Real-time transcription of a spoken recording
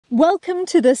Welcome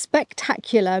to the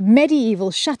spectacular medieval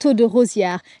Chateau de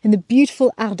Rosières in the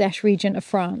beautiful Ardèche region of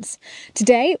France.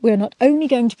 Today, we're not only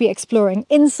going to be exploring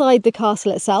inside the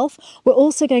castle itself, we're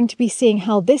also going to be seeing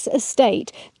how this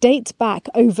estate dates back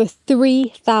over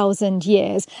 3,000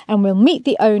 years, and we'll meet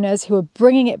the owners who are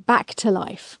bringing it back to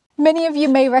life. Many of you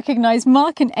may recognise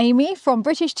Mark and Amy from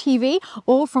British TV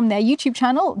or from their YouTube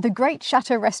channel, The Great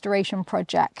Chateau Restoration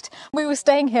Project. We were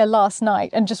staying here last night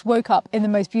and just woke up in the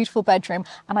most beautiful bedroom,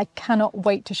 and I cannot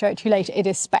wait to show it to you later. It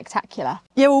is spectacular.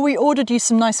 Yeah, well, we ordered you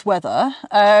some nice weather,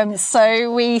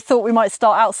 so we thought we might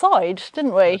start outside,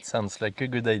 didn't we? That sounds like a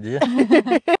good idea.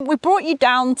 We brought you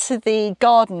down to the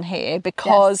garden here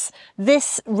because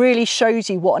this really shows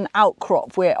you what an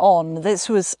outcrop we're on. This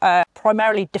was a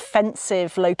primarily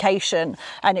defensive location,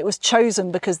 and it was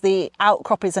chosen because the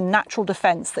outcrop is a natural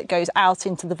defence that goes out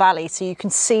into the valley, so you can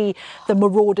see the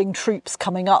marauding troops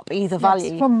coming up either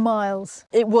valley. From miles.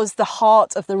 It was the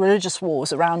heart of the religious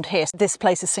wars around here. This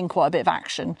place has seen quite a bit of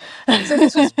action. So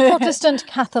this was Protestant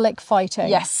Catholic fighting?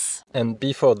 Yes. And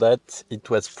before that, it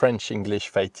was French-English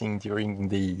fighting during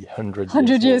the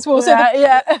 100 Years War. So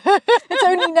it's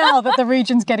only now that the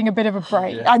region's getting a bit of a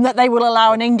break. Yeah. And that they will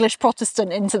allow an English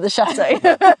Protestant into the chateau.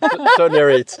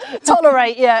 Tolerate.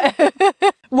 Tolerate, yeah.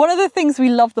 One of the things we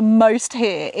love the most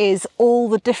here is all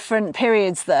the different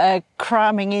periods that are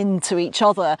cramming into each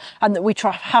other and that we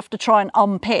have to try and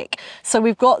unpick. So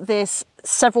we've got this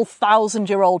several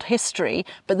thousand-year-old history,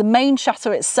 but the main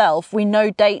chateau itself we know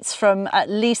dates from at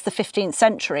least the 15th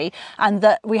century, and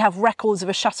that we have records of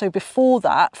a chateau before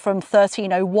that from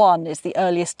 1301 is the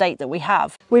earliest date that we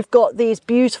have. We've got these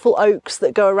beautiful oaks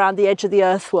that go around the edge of the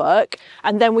earthwork,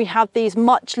 and then we have these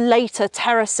much later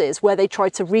terraces where they try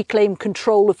to reclaim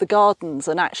control of the gardens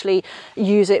and actually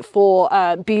use it for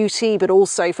beauty, but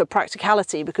also for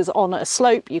practicality, because on a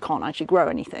slope you can't actually grow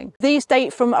anything. These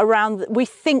date from around, we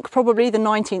think, probably the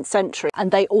 19th century,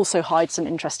 and they also hide some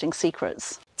interesting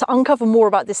secrets. To uncover more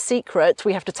about this secret,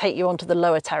 we have to take you onto the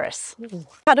lower terrace.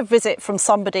 I had a visit from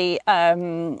somebody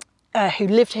who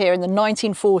lived here in the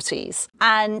 1940s,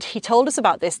 and he told us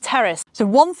about this terrace. So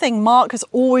one thing Mark has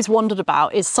always wondered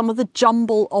about is some of the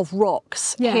jumble of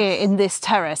rocks here in this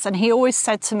terrace, and he always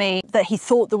said to me that he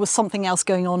thought there was something else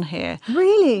going on here.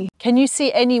 Really? Can you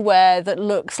see anywhere that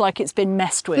looks like it's been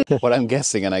messed with? What I'm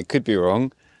guessing, and I could be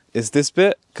wrong, is this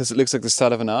bit, because it looks like the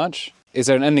start of an arch. Is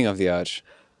there an ending of the arch?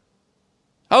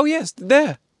 Oh yes,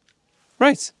 there.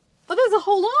 Right. Oh, there's a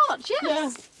whole arch,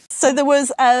 yes. So there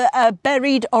was a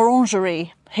buried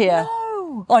orangery here.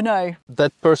 No. I know.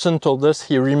 That person told us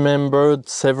he remembered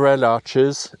several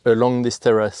arches along this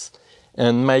terrace.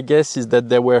 And my guess is that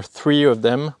there were 3 of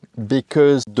them,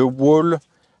 because the wall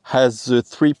has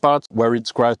 3 parts where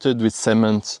it's grouted with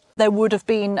cement. There would have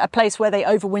been a place where they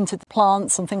overwintered the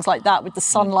plants and things like that with the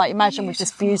sunlight. Imagine with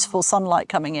this beautiful sunlight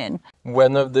coming in.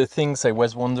 One of the things I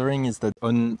was wondering is that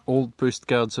on old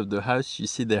postcards of the house, you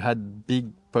see they had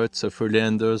big pots of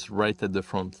oleanders right at the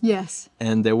front. Yes.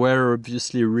 And they were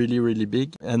obviously really, really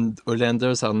big, and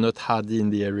oleanders are not hardy in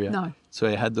the area. No. So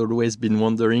I had always been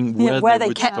wondering where they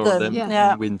would kept store them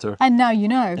in winter. And now you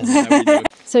know. And now we know.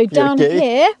 So down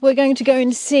here, we're going to go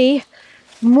and see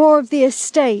more of the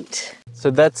estate. So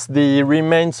that's the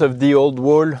remains of the old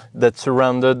wall that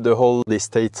surrounded the whole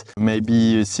estate,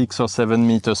 maybe 6 or 7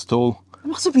 meters tall. It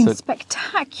must have been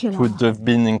spectacular. It would have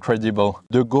been incredible.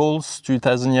 The Gauls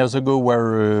 2,000 years ago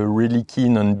were really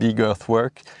keen on big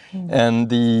earthwork,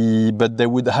 but they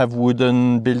would have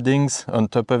wooden buildings on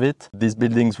top of it. These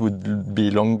buildings would be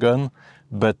long gone,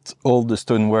 but all the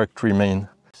stonework remain.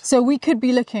 So we could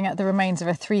be looking at the remains of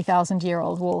a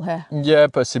 3,000-year-old wall here. Yeah,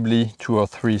 possibly 2,000 or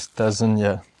 3,000,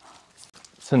 yeah.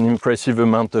 It's an impressive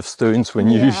amount of stones when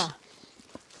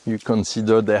you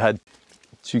consider they had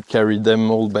to carry them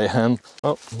all by hand.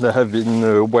 Oh, there have been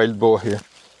a wild boar here.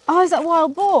 Oh, is that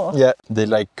wild boar? Yeah, they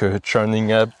like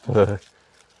churning up.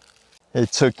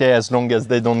 It's okay as long as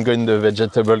they don't go in the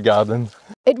vegetable garden.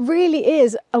 It really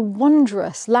is a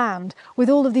wondrous land with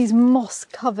all of these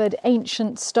moss-covered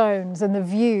ancient stones and the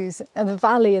views and the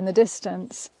valley in the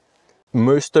distance.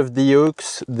 Most of the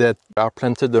oaks that are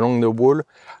planted along the wall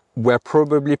were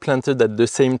probably planted at the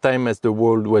same time as the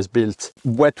wall was built.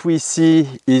 What we see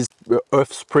is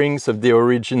offsprings of the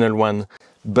original one,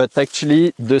 but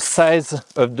actually the size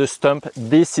of the stump,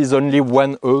 this is only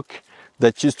one oak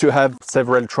that used to have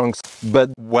several trunks, but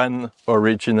one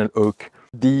original oak.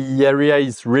 The area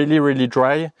is really, really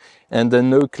dry, and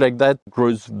an oak like that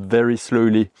grows very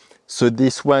slowly. So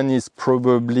this one is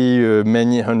probably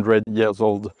many hundred years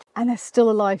old. And they're still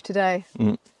alive today.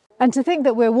 And to think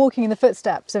that we're walking in the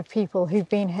footsteps of people who've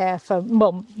been here for,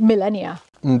 well, millennia.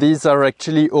 These are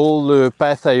actually all the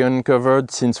paths I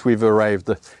uncovered since we've arrived.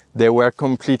 They were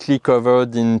completely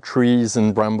covered in trees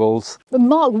and brambles. But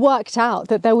Mark worked out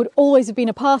that there would always have been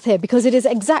a path here because it is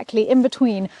exactly in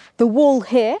between the wall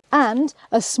here and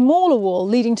a smaller wall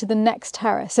leading to the next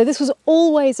terrace. So this was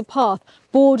always a path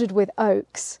bordered with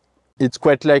oaks. It's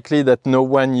quite likely that no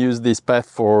one used this path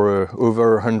for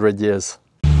over 100 years.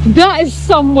 That is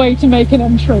some way to make an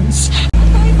entrance.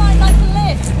 We might like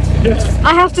a lift.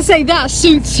 I have to say that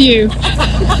suits you.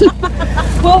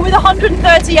 Well, with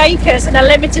 130 acres and a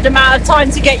limited amount of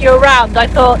time to get you around, I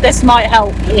thought this might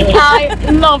help. I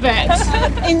love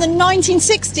it. In the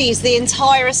 1960s, the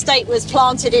entire estate was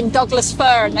planted in Douglas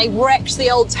fir and they wrecked the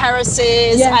old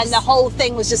terraces, Yes. and the whole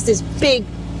thing was just this big,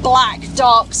 black,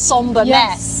 dark, sombre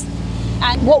mess.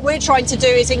 And what we're trying to do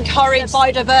is encourage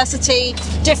biodiversity,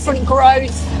 different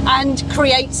growth, and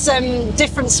create some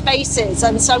different spaces.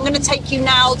 And so I'm going to take you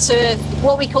now to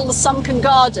what we call the sunken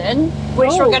garden,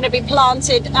 which are going to be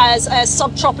planted as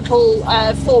subtropical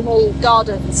formal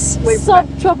gardens.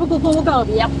 Subtropical formal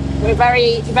garden. Yep, we're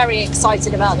very, very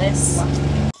excited about this.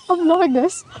 I'm loving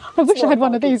this. I wish I had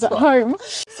one of these at home.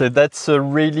 So that's a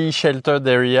really sheltered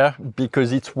area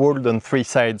because it's walled on 3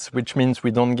 sides, which means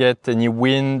we don't get any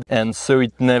wind and so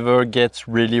it never gets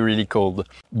really, really cold.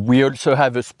 We also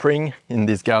have a spring in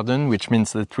this garden, which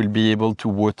means that we'll be able to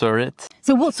water it.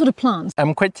 So what sort of plants?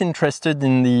 I'm quite interested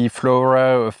in the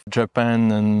flora of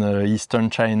Japan and Eastern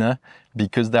China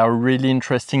because they are really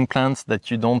interesting plants that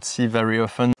you don't see very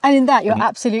often. And in that, you're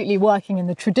absolutely working in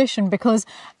the tradition because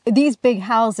these big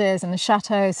houses and the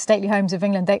chateaux, stately homes of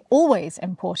England, they always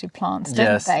imported plants,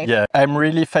 don't they? Yeah. I'm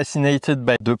really fascinated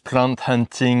by the plant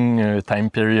hunting time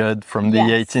period from the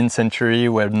 18th century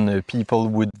when people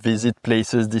would visit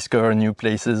places, discover new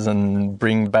places and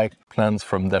bring back plants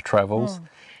from their travels.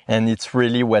 And it's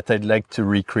really what I'd like to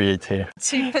recreate here.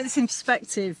 To put this in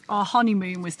perspective, our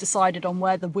honeymoon was decided on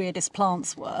where the weirdest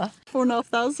plants were.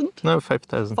 4,500? No,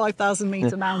 5,000. 5,000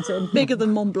 metre mountain, bigger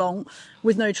than Mont Blanc,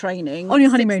 with no training. On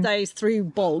your honeymoon? 6 days through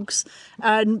bogs,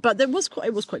 but it was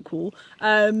quite cool.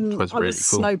 I was really cool.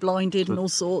 snow blinded and all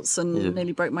sorts, and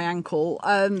nearly broke my ankle.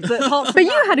 But apart from But you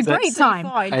that, had a it was great absolutely time.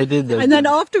 fine. I did that. And then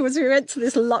afterwards, we went to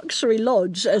this luxury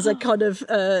lodge as a kind of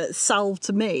salve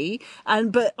to me,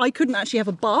 but I couldn't actually have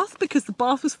a bath because the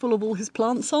bath was full of all his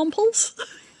plant samples.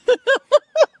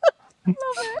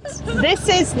 This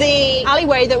is the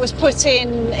alleyway that was put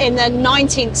in the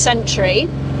 19th century.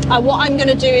 And what I'm going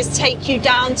to do is take you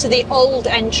down to the old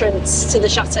entrance to the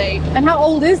chateau. And how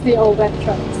old is the old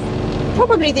entrance?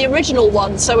 Probably the original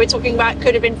one. So we're talking about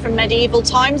could have been from medieval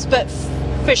times, but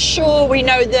for sure we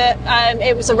know that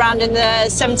it was around in the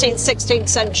 17th, 16th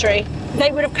century. They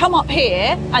would have come up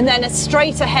here and then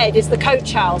straight ahead is the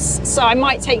coach house. So I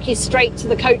might take you straight to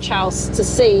the coach house to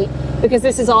see, because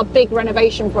this is our big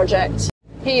renovation project.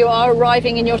 Here you are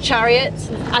arriving in your chariot,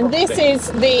 and this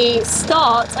is the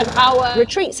start of our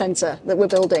retreat centre that we're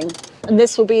building. And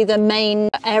this will be the main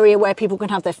area where people can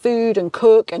have their food and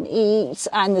cook and eat,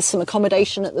 and there's some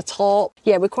accommodation at the top.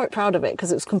 Yeah, we're quite proud of it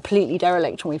because it was completely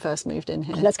derelict when we first moved in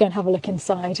here. Let's go and have a look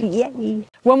inside. Yay!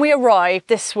 When we arrived,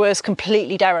 this was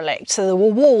completely derelict. So there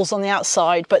were walls on the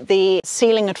outside, but the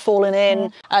ceiling had fallen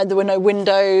in, there were no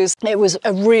windows. It was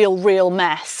a real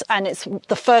mess, and it's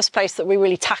the first place that we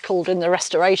really tackled in the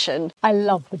restoration. I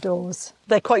love the doors.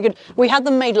 They're quite good. We had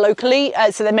them made locally,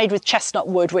 so they're made with chestnut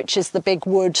wood, which is the big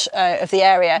wood of the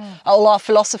area. All our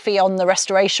philosophy on the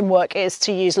restoration work is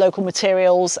to use local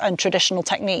materials and traditional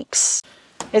techniques.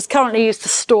 It's currently used to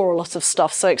store a lot of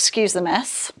stuff, so excuse the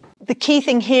mess. The key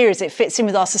thing here is it fits in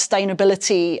with our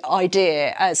sustainability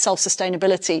idea,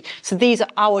 self-sustainability. So these are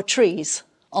our trees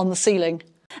on the ceiling.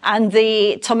 And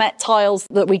the Tomette tiles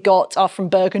that we got are from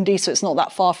Burgundy, so it's not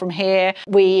that far from here.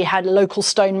 We had local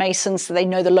stonemasons, so they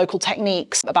know the local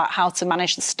techniques about how to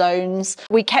manage the stones.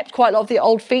 We kept quite a lot of the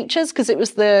old features because it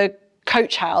was the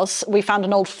coach house. We found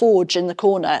an old forge in the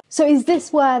corner. So is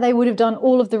this where they would have done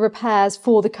all of the repairs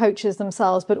for the coaches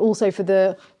themselves, but also for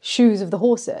the shoes of the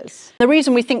horses? The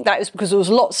reason we think that is because there was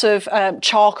lots of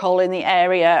charcoal in the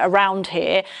area around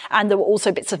here, and there were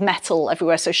also bits of metal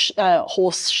everywhere, so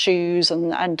horse shoes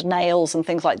and nails and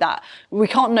things like that. We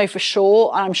can't know for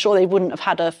sure, and I'm sure they wouldn't have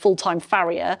had a full-time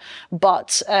farrier,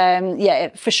 but yeah,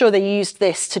 for sure they used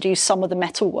this to do some of the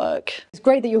metal work. It's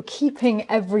great that you're keeping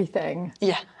everything.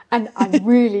 Yeah. And I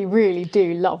really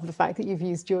do love the fact that you've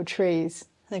used your trees.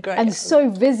 They're great. And so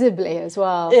visibly as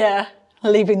well. Yeah,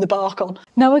 leaving the bark on.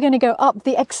 Now we're going to go up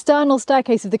the external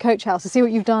staircase of the coach house to see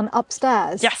what you've done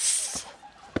upstairs. Yes.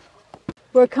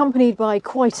 We're accompanied by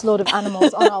quite a lot of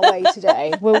animals on our way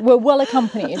today. We're well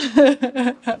accompanied.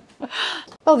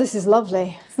 Oh, this is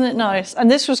lovely. Isn't it nice?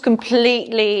 And this was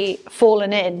completely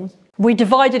fallen in. We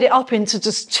divided it up into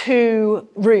just 2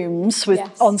 rooms with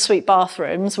ensuite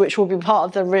bathrooms, which will be part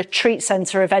of the retreat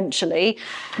centre eventually.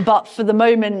 But for the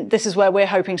moment, this is where we're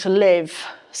hoping to live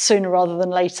sooner rather than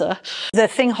later. The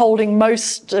thing holding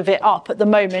most of it up at the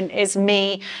moment is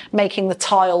me making the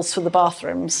tiles for the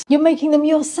bathrooms. You're making them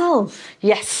yourself?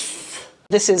 Yes.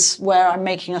 This is where I'm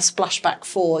making a splashback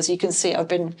for. As you can see, I've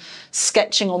been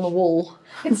sketching on the wall.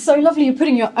 It's so lovely. You're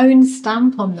putting your own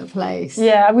stamp on the place.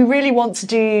 Yeah, we really want to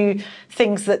do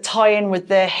things that tie in with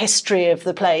the history of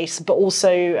the place, but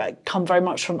also come very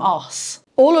much from us.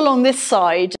 All along this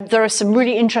side, there are some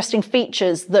really interesting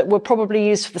features that were probably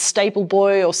used for the stable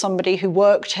boy or somebody who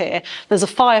worked here. There's a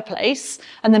fireplace,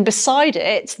 and then beside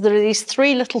it, there are these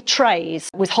 3 little trays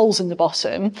with holes in the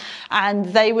bottom, and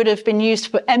they would have been used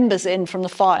to put embers in from the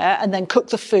fire and then cook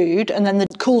the food, and then the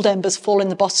cooled embers fall in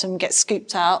the bottom, get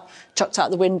scooped out, chucked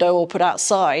out the window or put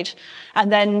outside.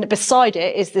 And then beside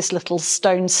it is this little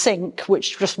stone sink,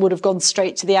 which just would have gone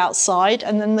straight to the outside,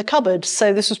 and then the cupboard.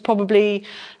 So this was probably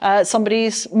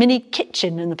somebody's mini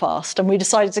kitchen in the past. And we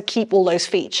decided to keep all those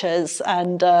features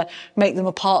and make them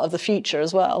a part of the future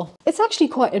as well. It's actually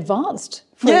quite advanced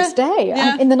for its day.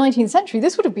 And in the 19th century,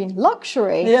 this would have been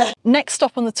luxury. Yeah. Next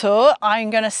stop on the tour, I'm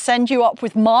going to send you up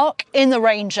with Mark in the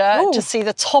Ranger to see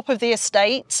the top of the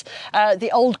estate,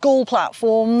 the old Gaul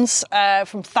platforms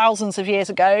from thousands of years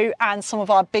ago, and some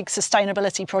of our big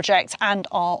sustainability projects and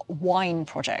our wine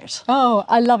project. Oh,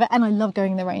 I love it. And I love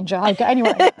going in the Ranger. I'd go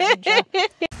anywhere in the Ranger.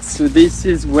 So this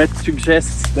is what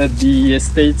suggests that the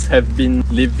estates have been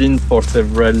lived in for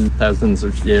several thousands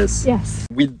of years. Yes.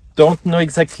 We don't know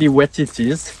exactly what it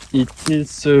is. It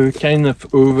is a kind of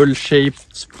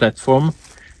oval-shaped platform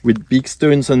with big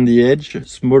stones on the edge,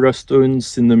 smaller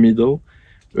stones in the middle,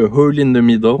 a hole in the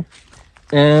middle,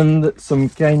 and some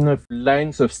kind of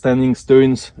lines of standing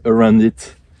stones around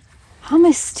it. How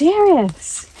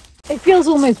mysterious. It feels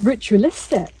almost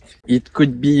ritualistic. It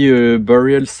could be a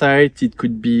burial site, it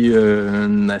could be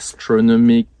an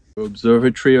astronomic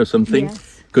observatory or something,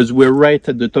 because we're right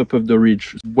at the top of the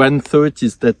ridge. One thought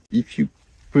is that if you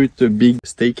put a big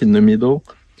stake in the middle,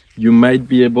 you might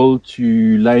be able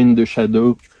to line the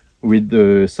shadow with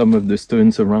some of the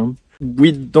stones around.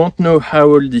 We don't know how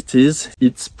old it is.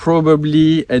 It's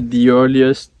probably at the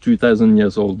earliest 2,000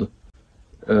 years old.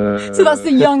 So that's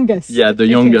the youngest? Yeah, the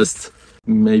youngest.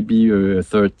 Maybe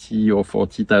 30 or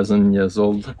 40,000 years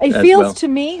old. It feels to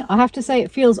me, I have to say,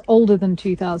 it feels older than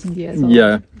 2,000 years old.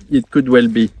 Yeah, it could well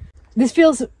be. This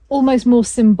feels almost more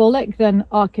symbolic than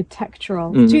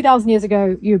architectural. 2,000 years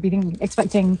ago, you would be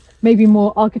expecting maybe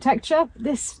more architecture.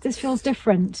 This feels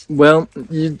different. Well,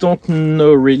 you don't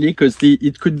know really, because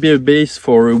it could be a base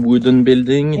for a wooden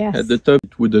building. Yes. At the top,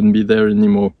 it wouldn't be there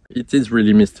anymore. It is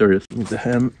really mysterious.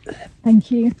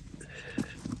 Thank you.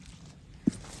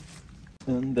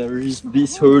 And there is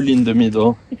this hole in the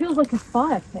middle. It feels like a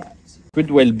fire pit. Could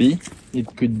well be.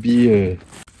 It could be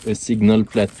a signal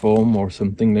platform or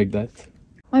something like that.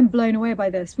 I'm blown away by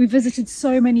this. We've visited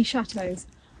so many chateaux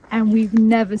and we've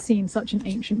never seen such an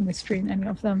ancient mystery in any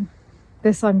of them.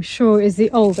 This, I'm sure, is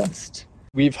the oldest.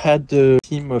 We've had a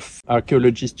team of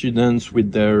archaeology students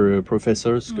with their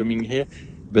professors coming here,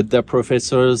 but their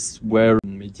professors were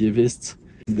medievalists.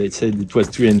 They said it was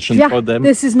too ancient for them.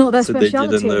 This is not their specialty. So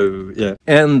they didn't know. Yeah.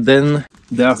 And then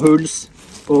there are holes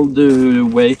all the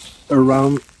way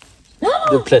around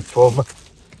the platform.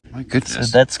 My goodness.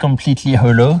 So that's completely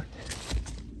hollow.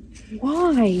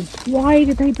 Why? Why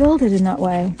did they build it in that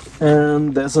way?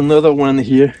 And there's another one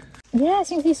here. Yeah, it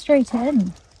seems to be straight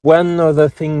in. One other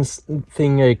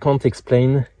thing I can't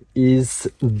explain is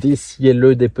this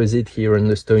yellow deposit here on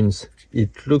the stones.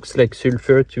 It looks like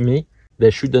sulfur to me. There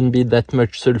shouldn't be that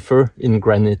much sulfur in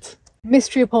granite.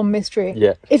 Mystery upon mystery.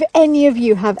 Yeah. If any of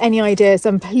you have any ideas,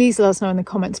 then please let us know in the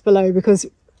comments below, because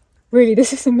really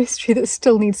this is a mystery that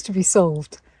still needs to be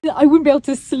solved. I wouldn't be able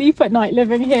to sleep at night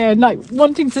living here, like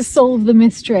wanting to solve the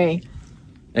mystery.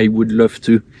 I would love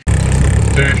to. To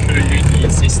show you the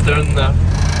cistern now.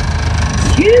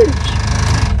 It's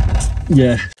huge!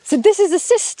 Yeah. So this is a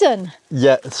cistern?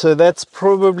 Yeah, so that's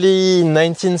probably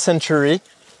 19th century.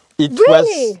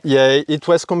 Really? It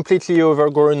was completely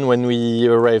overgrown when we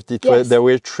arrived. There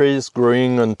were trees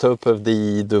growing on top of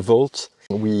the vault.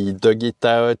 We dug it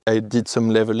out, I did some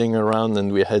leveling around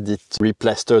and we had it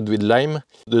replastered with lime.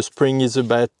 The spring is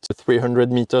about 300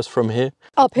 meters from here.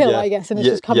 Uphill, I guess, and it's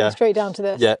just coming straight down to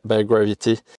this. Yeah, by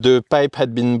gravity. The pipe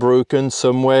had been broken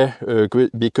somewhere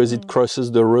because it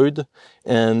crosses the road,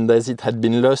 And as it had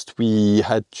been lost, we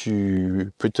had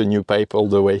to put a new pipe all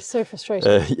the way. So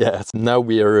frustrating. Yeah, now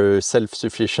we are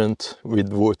self-sufficient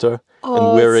with water, Oh, and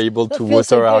we're able that to feels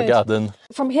so water our good. garden.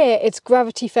 From here, it's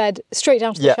gravity fed straight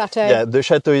down to the chateau. Yeah, the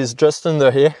chateau is just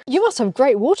under here. You must have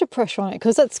great water pressure on it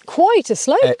because that's quite a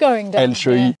slope going down. I'll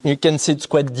show you. You can see it's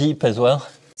quite deep as well.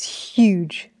 It's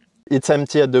huge. It's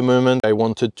empty at the moment. I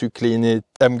wanted to clean it.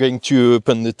 I'm going to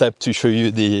open the tap to show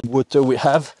you the water we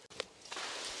have.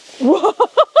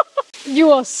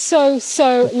 You are so,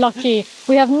 so lucky.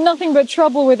 We have nothing but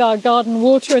trouble with our garden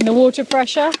water and the water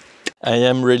pressure. I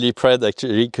am really proud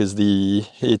actually because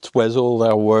it was all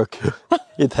our work.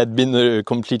 It had been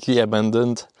completely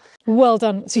abandoned. Well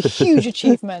done. It's a huge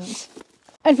achievement.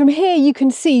 And from here you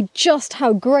can see just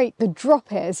how great the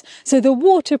drop is. So the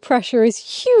water pressure is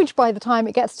huge by the time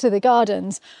it gets to the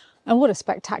gardens. And what a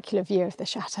spectacular view of the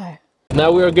chateau.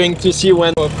 Now we're going to see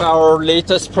one of our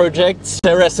latest projects,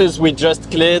 terraces we just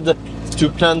cleared to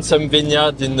plant some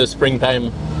vineyard in the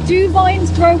springtime. Do vines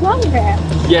grow well here?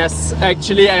 Yes,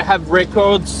 actually I have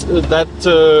records that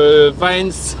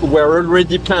vines were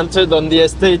already planted on the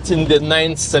estate in the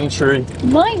 9th century.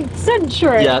 9th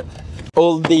century? Yeah.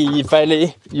 All the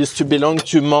valley used to belong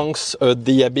to monks at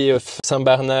the Abbey of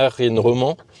Saint-Bernard in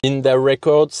Romans. In their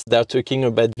records, they're talking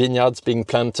about vineyards being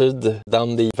planted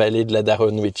down the Vallée de la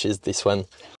Daronne, which is this one.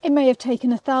 It may have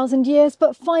taken 1,000 years,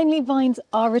 but finally vines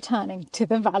are returning to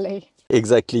the valley.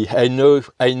 Exactly. I know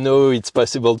it's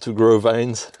possible to grow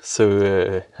vines,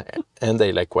 so and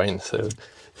I like wine, so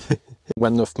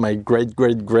one of my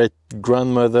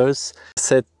great-great-great-grandmothers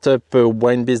set up a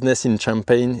wine business in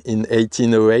Champagne in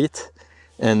 1808,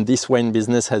 and this wine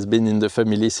business has been in the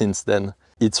family since then.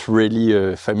 It's really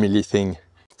a family thing.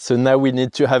 So now we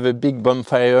need to have a big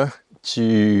bonfire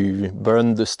to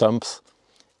burn the stumps,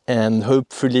 and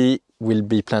hopefully we'll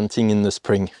be planting in the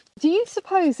spring. Do you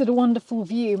suppose that a wonderful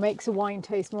view makes a wine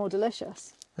taste more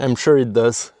delicious? I'm sure it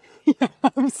does. Yeah,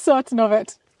 I'm certain of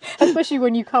it. Especially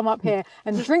when you come up here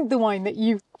and drink the wine that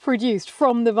you've produced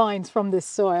from the vines from this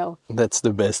soil. That's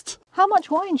the best. How much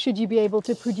wine should you be able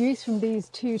to produce from these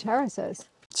 2 terraces?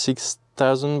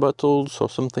 6,000 bottles or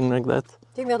something like that.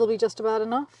 Do you think that'll be just about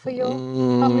enough for your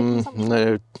family consumption?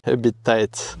 No, a bit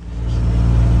tight.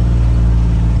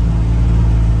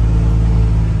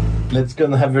 Let's go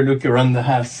and have a look around the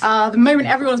house. The moment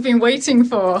everyone's been waiting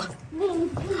for.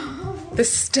 The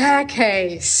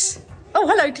staircase. Oh,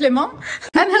 hello, Clément.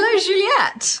 And hello,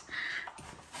 Juliette.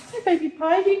 Hey, baby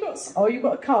pie, have you got... Oh, you've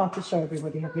got a car to show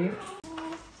everybody, have you?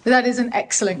 That is an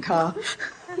excellent car.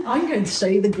 I'm going to show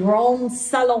you the Grand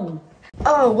Salon.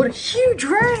 Oh, what a huge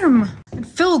room! And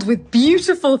filled with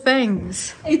beautiful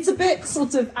things. It's a bit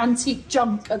sort of antique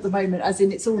junk at the moment, as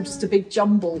in it's all just a big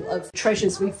jumble of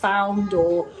treasures we found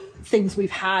or things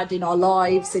we've had in our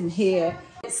lives in here.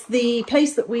 It's the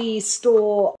place that we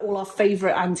store all our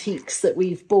favourite antiques that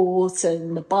we've bought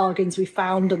and the bargains we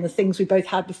found and the things we both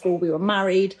had before we were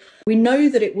married. We know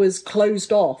that it was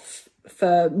closed off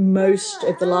for most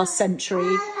of the last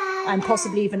century and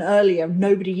possibly even earlier.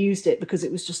 Nobody used it because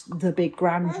it was just the big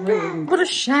grand room. What a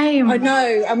shame. I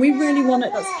know, and we really want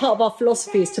it. That's part of our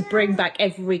philosophy, is to bring back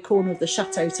every corner of the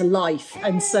chateau to life.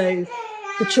 And so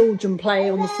the children play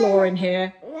on the floor in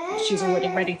here. She's already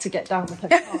ready to get down with her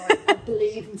car, I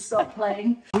believe, and start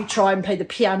playing. We try and play the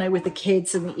piano with the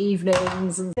kids in the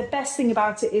evenings. And the best thing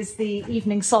about it is the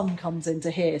evening sun comes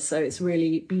into here, so it's a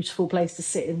really beautiful place to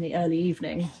sit in the early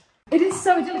evening. It is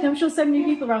so idyllic. I'm sure so many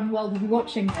people around the world will be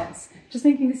watching this. Just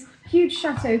thinking this huge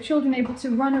chateau, children able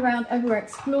to run around everywhere,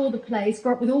 explore the place,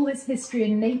 grow up with all this history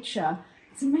and nature.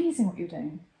 It's amazing what you're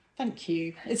doing. Thank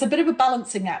you. It's a bit of a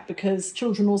balancing act because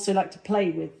children also like to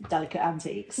play with delicate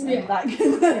antiques. And that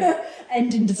can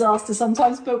end in disaster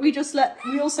sometimes, but we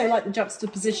also like the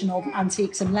juxtaposition of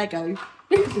antiques and Lego.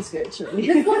 Which is good, actually.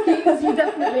 It's lucky because you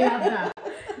definitely have that.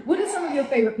 What are some of your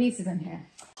favourite pieces in here?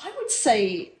 I would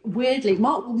say, weirdly,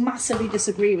 Mark will massively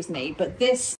disagree with me, but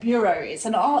this bureau is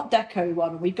an Art Deco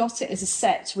one. We got it as a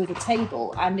set with a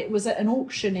table, and it was at an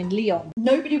auction in Lyon.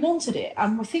 Nobody wanted it,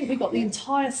 and I think we got the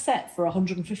entire set for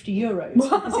 €150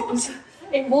 because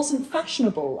it wasn't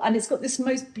fashionable, and it's got this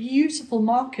most beautiful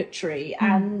marquetry,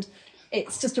 and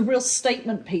it's just a real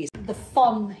statement piece. The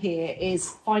fun here is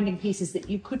finding pieces that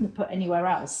you couldn't put anywhere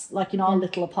else, like in our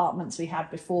little apartments we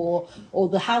had before, or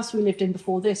the house we lived in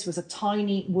before this was a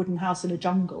tiny wooden house in a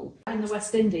jungle in the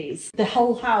West Indies. The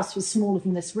whole house was smaller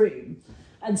than this room,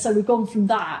 And so we've gone from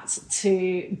that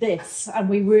to this, and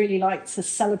we really like to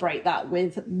celebrate that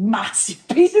with massive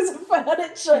pieces of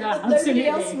furniture that nobody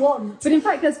else wants. But in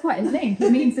fact, that's quite a link.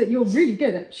 It means that you're really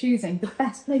good at choosing the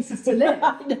best places to live.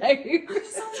 I know.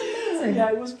 Sounds amazing. Yeah,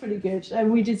 it was pretty good.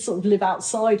 And we did sort of live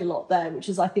outside a lot there, which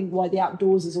is, I think, why the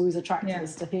outdoors has always attracted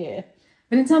us to here.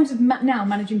 But in terms of now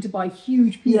managing to buy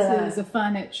huge pieces of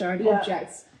furniture and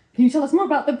objects, can you tell us more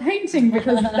about the painting?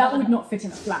 Because that would not fit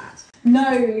in a flat.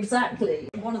 No, exactly.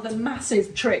 One of the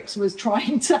massive tricks was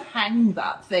trying to hang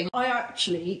that thing. I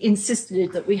actually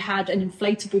insisted that we had an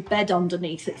inflatable bed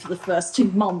underneath it for the first 2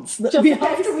 months that we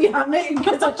had to be hanging,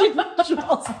 because I didn't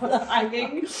trust the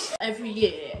hanging. Every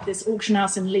year, this auction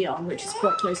house in Lyon, which is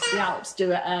quite close to the Alps,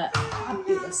 do a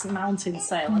fabulous mountain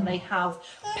sale, and they have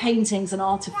paintings and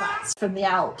artefacts from the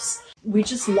Alps. We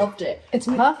just loved it. It's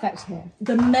perfect here.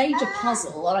 The major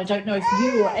puzzle, and I don't know if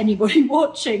you or anybody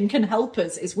watching can help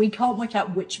us, is we can't work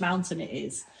out which mountain it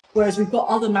is. Whereas we've got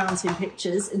other mountain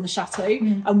pictures in the chateau,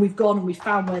 and we've gone and we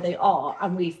found where they are,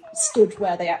 and we've stood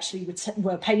where they actually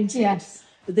were painted. Yes.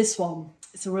 But this one,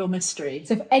 it's a real mystery.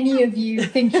 So if any of you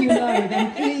think you know,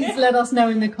 then please let us know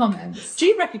in the comments. Do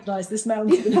you recognise this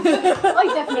mountain?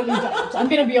 I definitely don't. I'm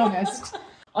going to be honest.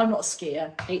 I'm not a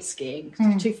skier, hate skiing,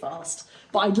 too fast.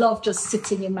 But I love just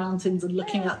sitting in mountains and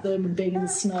looking at them and being in the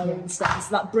snow and stuff.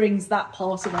 So that brings that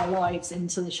part of our lives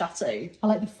into the chateau. I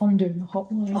like the fondue and the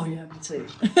hot wine. Oh yeah, me too.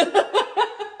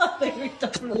 I think we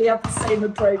definitely have the same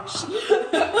approach.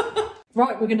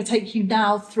 Right, we're going to take you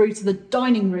now through to the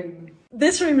dining room.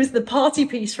 This room is the party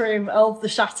piece room of the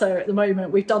chateau at the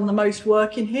moment. We've done the most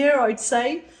work in here, I'd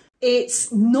say.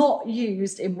 It's not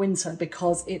used in winter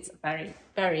because it's very,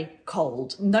 very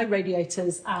cold. No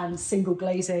radiators and single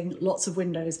glazing, lots of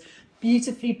windows.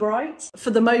 Beautifully bright.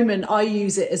 For the moment, I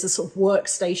use it as a sort of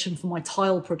workstation for my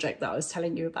tile project that I was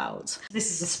telling you about. This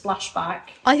is a splashback.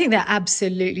 I think they're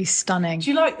absolutely stunning.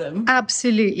 Do you like them?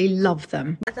 Absolutely love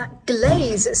them. That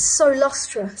glaze is so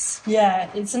lustrous. Yeah,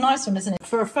 it's a nice one, isn't it?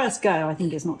 For a first go, I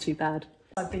think it's not too bad.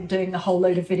 I've been doing a whole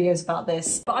load of videos about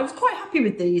this, but I was quite happy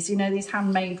with these, you know, these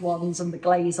handmade ones and the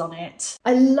glaze on it.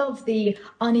 I love the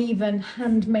uneven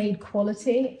handmade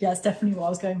quality. Yeah, it's definitely what I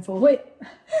was going for. Wait,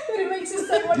 it makes it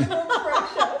so much more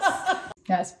precious.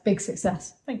 Yeah, it's a big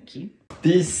success. Thank you.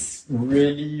 This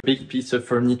really big piece of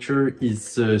furniture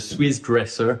is a Swiss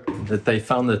dresser that I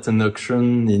found at an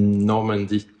auction in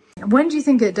Normandy. When do you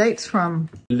think it dates from?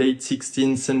 Late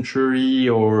 16th century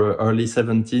or early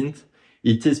 17th.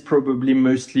 It is probably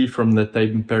mostly from that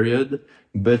time period,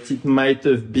 but it might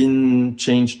have been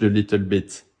changed a little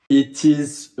bit. It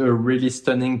is a really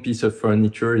stunning piece of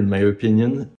furniture, in my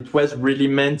opinion. It was really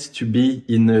meant to be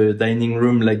in a dining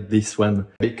room like this one,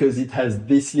 because it has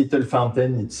this little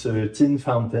fountain. It's a tin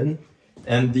fountain.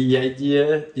 And the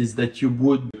idea is that you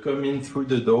would come in through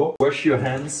the door, wash your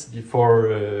hands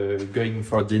before going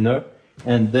for dinner,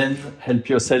 and then help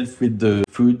yourself with the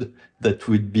food that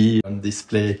would be on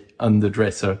display on the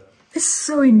dresser. It's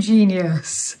so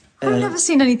ingenious. I've never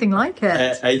seen anything like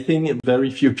it. I think very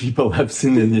few people have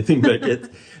seen anything like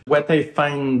it. What I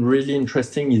find really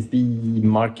interesting is the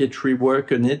marquetry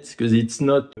work on it, because it's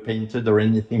not painted or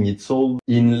anything. It's all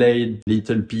inlaid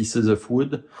little pieces of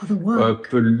wood,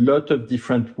 of a lot of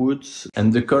different woods.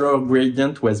 And the color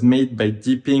gradient was made by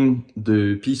dipping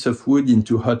the piece of wood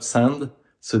into hot sand,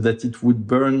 so that it would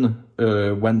burn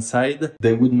one side.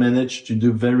 They would manage to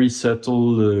do very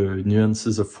subtle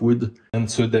nuances of wood. And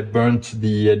so they burnt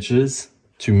the edges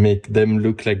to make them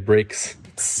look like bricks.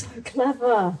 It's so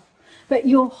clever. But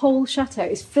your whole chateau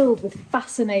is filled with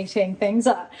fascinating things.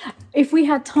 If we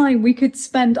had time, we could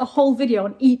spend a whole video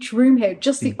on each room here,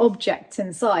 just the objects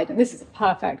inside. And this is a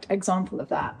perfect example of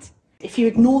that. If you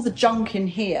ignore the junk in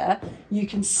here, you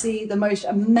can see the most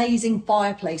amazing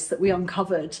fireplace that we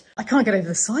uncovered. I can't get over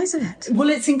the size of it. Well,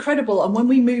 it's incredible. And when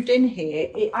we moved in here,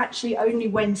 it actually only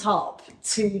went up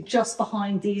to just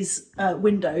behind these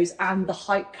windows and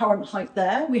the current height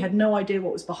there. We had no idea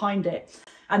what was behind it.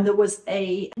 And there was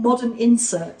a modern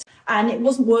insert and it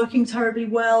wasn't working terribly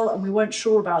well and we weren't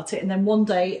sure about it. And then one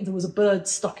day there was a bird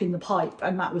stuck in the pipe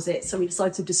and that was it. So we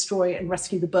decided to destroy it and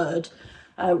rescue the bird.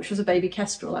 Which was a baby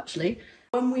kestrel, actually.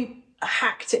 When we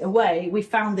hacked it away, we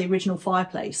found the original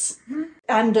fireplace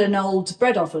and an old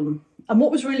bread oven. And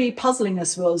what was really puzzling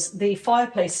us was the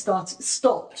fireplace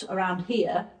stopped around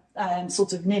here,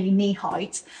 sort of nearly knee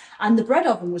height, and the bread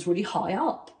oven was really high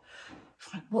up.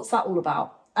 What's that all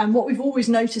about? And what we've always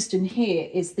noticed in here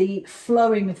is the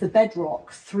flowing of the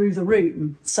bedrock through the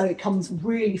room. So it comes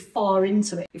really far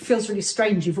into it. It feels really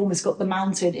strange. You've almost got the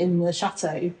mountain in the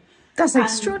chateau. That's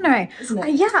extraordinary. Isn't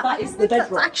it? Yeah, that is the bedrock.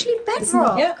 That's actually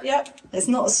bedrock. Yeah. It's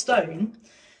not a stone.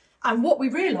 And what we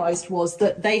realised was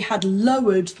that they had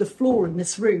lowered the floor in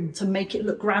this room to make it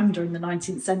look grander in the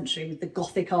 19th century, with the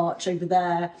Gothic arch over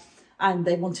there, and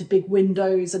they wanted big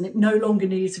windows, and it no longer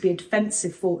needed to be a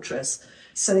defensive fortress.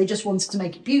 So they just wanted to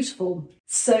make it beautiful.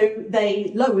 So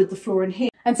they lowered the floor in here.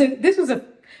 And so this was a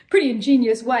pretty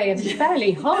ingenious way, and a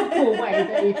fairly hardcore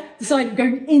way they decided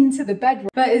going into the bedroom.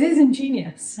 But it is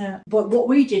ingenious. Yeah. But what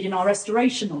we did in our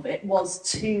restoration of it was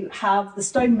to have the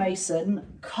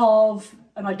stonemason carve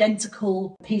an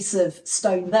identical piece of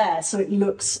stone there, so it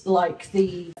looks like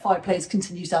the fireplace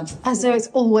continues down to the floor. As though it's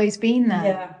always been there.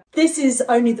 Yeah. This is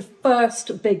only the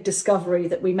first big discovery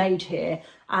that we made here,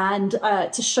 and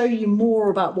to show you more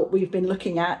about what we've been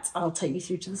looking at, I'll take you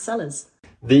through to the cellars.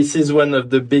 This is one of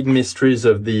the big mysteries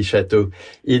of the chateau.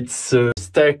 It's a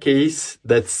staircase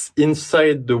that's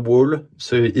inside the wall.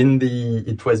 So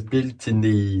it was built in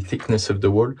the thickness of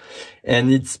the wall,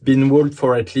 and it's been walled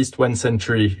for at least 1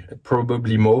 century,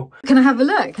 probably more. Can I have a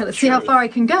look? Let's see how far I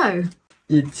can go.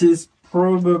 It is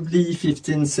probably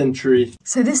 15th century.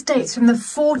 So this dates from the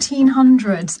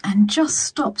 1400s and just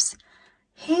stops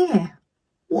here.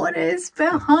 What is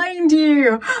behind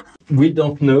you? We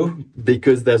don't know,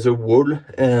 because there's a wall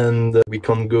and we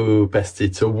can't go past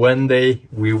it. So one day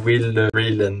we will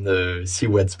drill and see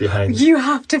what's behind. You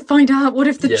have to find out. What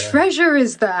if the treasure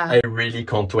is there? I really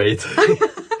can't wait.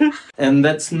 And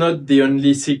that's not the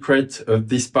only secret of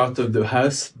this part of the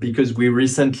house, because we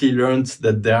recently learned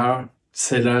that there are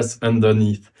cellars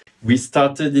underneath. We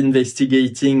started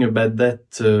investigating about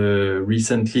that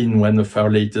recently in one of our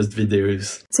latest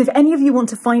videos. So if any of you want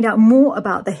to find out more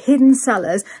about the hidden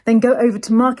cellars, then go over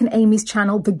to Mark and Amy's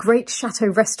channel, The Great Chateau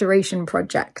Restoration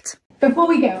Project. Before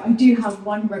we go, I do have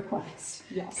one request.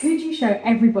 Yes. Could you show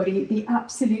everybody the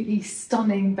absolutely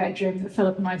stunning bedroom that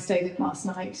Philip and I stayed in last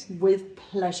night? With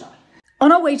pleasure.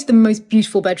 On our way to the most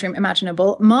beautiful bedroom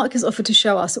imaginable, Mark has offered to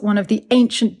show us one of the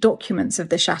ancient documents of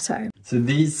the chateau. So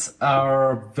these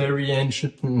are very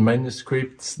ancient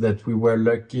manuscripts that we were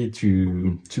lucky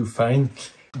to find.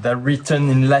 They're written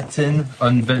in Latin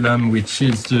on vellum, which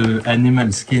is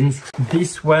animal skins.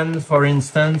 This one, for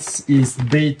instance, is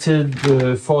dated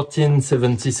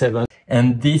 1477.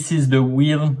 And this is the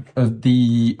will of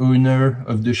the owner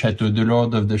of the chateau, the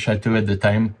lord of the chateau at the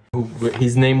time.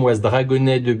 His name was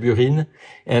Dragonnet de Burin,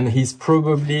 and he's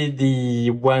probably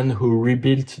the one who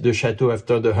rebuilt the chateau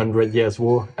after the 100 Years'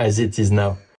 War as it is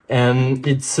now. And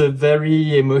it's a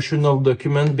very emotional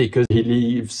document because he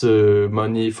leaves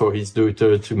money for his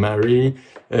daughter to marry.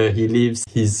 He leaves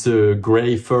his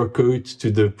grey fur coat to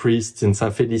the priest in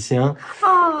Saint-Félicien.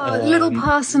 Oh, little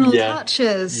personal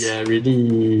touches. Yeah,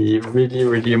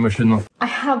 really emotional. I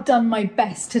have done my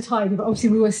best to tidy, but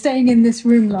obviously we were staying in this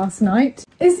room last night.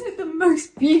 Isn't it the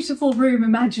most beautiful room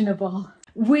imaginable?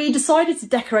 We decided to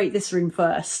decorate this room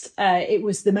first. It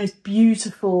was the most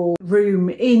beautiful room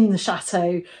in the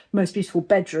chateau, most beautiful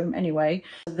bedroom anyway.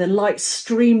 The light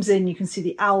streams in, you can see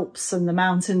the Alps and the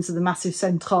mountains of the Massif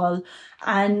Central.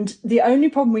 And the only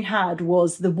problem we had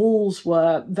was the walls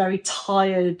were very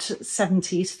tired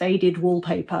 70s faded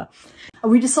wallpaper.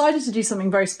 And we decided to do something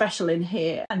very special in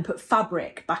here and put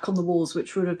fabric back on the walls,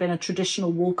 which would have been a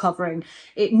traditional wall covering.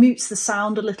 It mutes the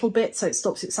sound a little bit, so it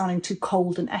stops it sounding too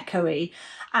cold and echoey,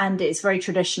 and it's very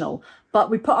traditional. But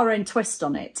we put our own twist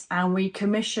on it, and we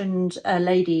commissioned a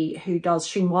lady who does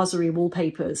chinoiserie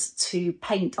wallpapers to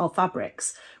paint our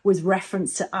fabrics with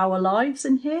reference to our lives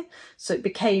in here. So it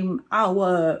became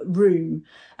our room,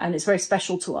 and it's very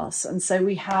special to us. And so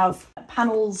we have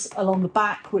panels along the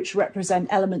back which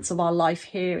represent elements of our life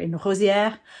here in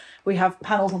Rosières. We have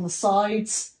panels on the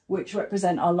sides which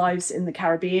represent our lives in the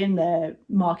Caribbean.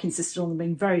 Mark insisted on them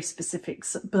being very specific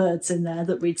birds in there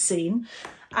that we'd seen.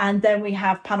 And then we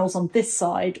have panels on this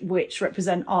side which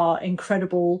represent our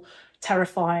incredible,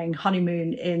 terrifying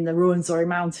honeymoon in the Rosières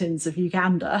Mountains of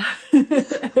Uganda.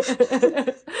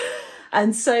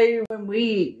 And so when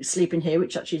we sleep in here,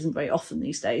 which actually isn't very often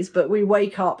these days, but we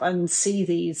wake up and see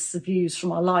these views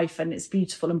from our life, and it's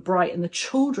beautiful and bright, and the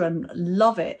children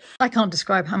love it. I can't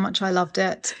describe how much I loved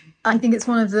it. I think it's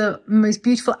one of the most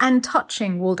beautiful and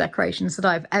touching wall decorations that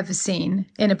I've ever seen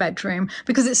in a bedroom,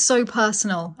 because it's so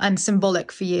personal and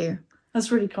symbolic for you. That's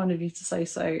really kind of you to say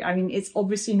so. I mean, it's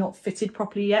obviously not fitted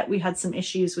properly yet. We had some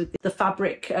issues with the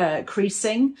fabric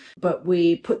creasing, but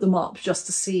we put them up just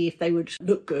to see if they would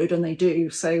look good, and they do.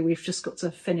 So we've just got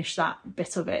to finish that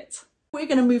bit of it. We're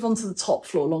going to move on to the top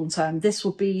floor long term. This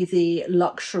will be the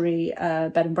luxury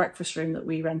bed and breakfast room that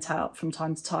we rent out from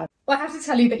time to time. Well, I have to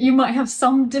tell you that you might have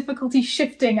some difficulty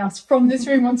shifting us from this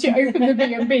room once you open the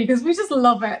B&B, because we just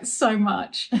love it so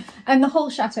much. And the whole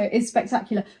chateau is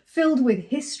spectacular, filled with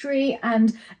history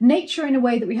and nature in a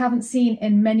way that we haven't seen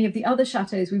in many of the other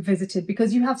chateaus we've visited,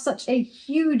 because you have such a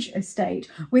huge estate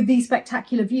with these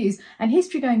spectacular views and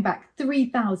history going back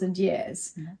 3,000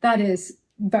 years. That is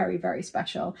very, very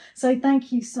special. So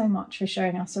thank you so much for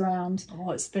showing us around.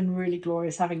 Oh, it's been really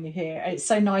glorious having you here. It's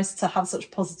so nice to have such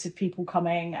positive people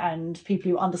coming and people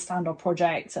who understand our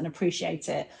project and appreciate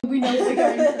it. We know what we're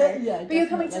going through. Yeah, but you're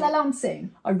coming to La Lande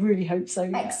soon? I really hope so.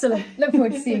 Yeah. Excellent. Look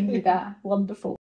forward to seeing you there. Wonderful.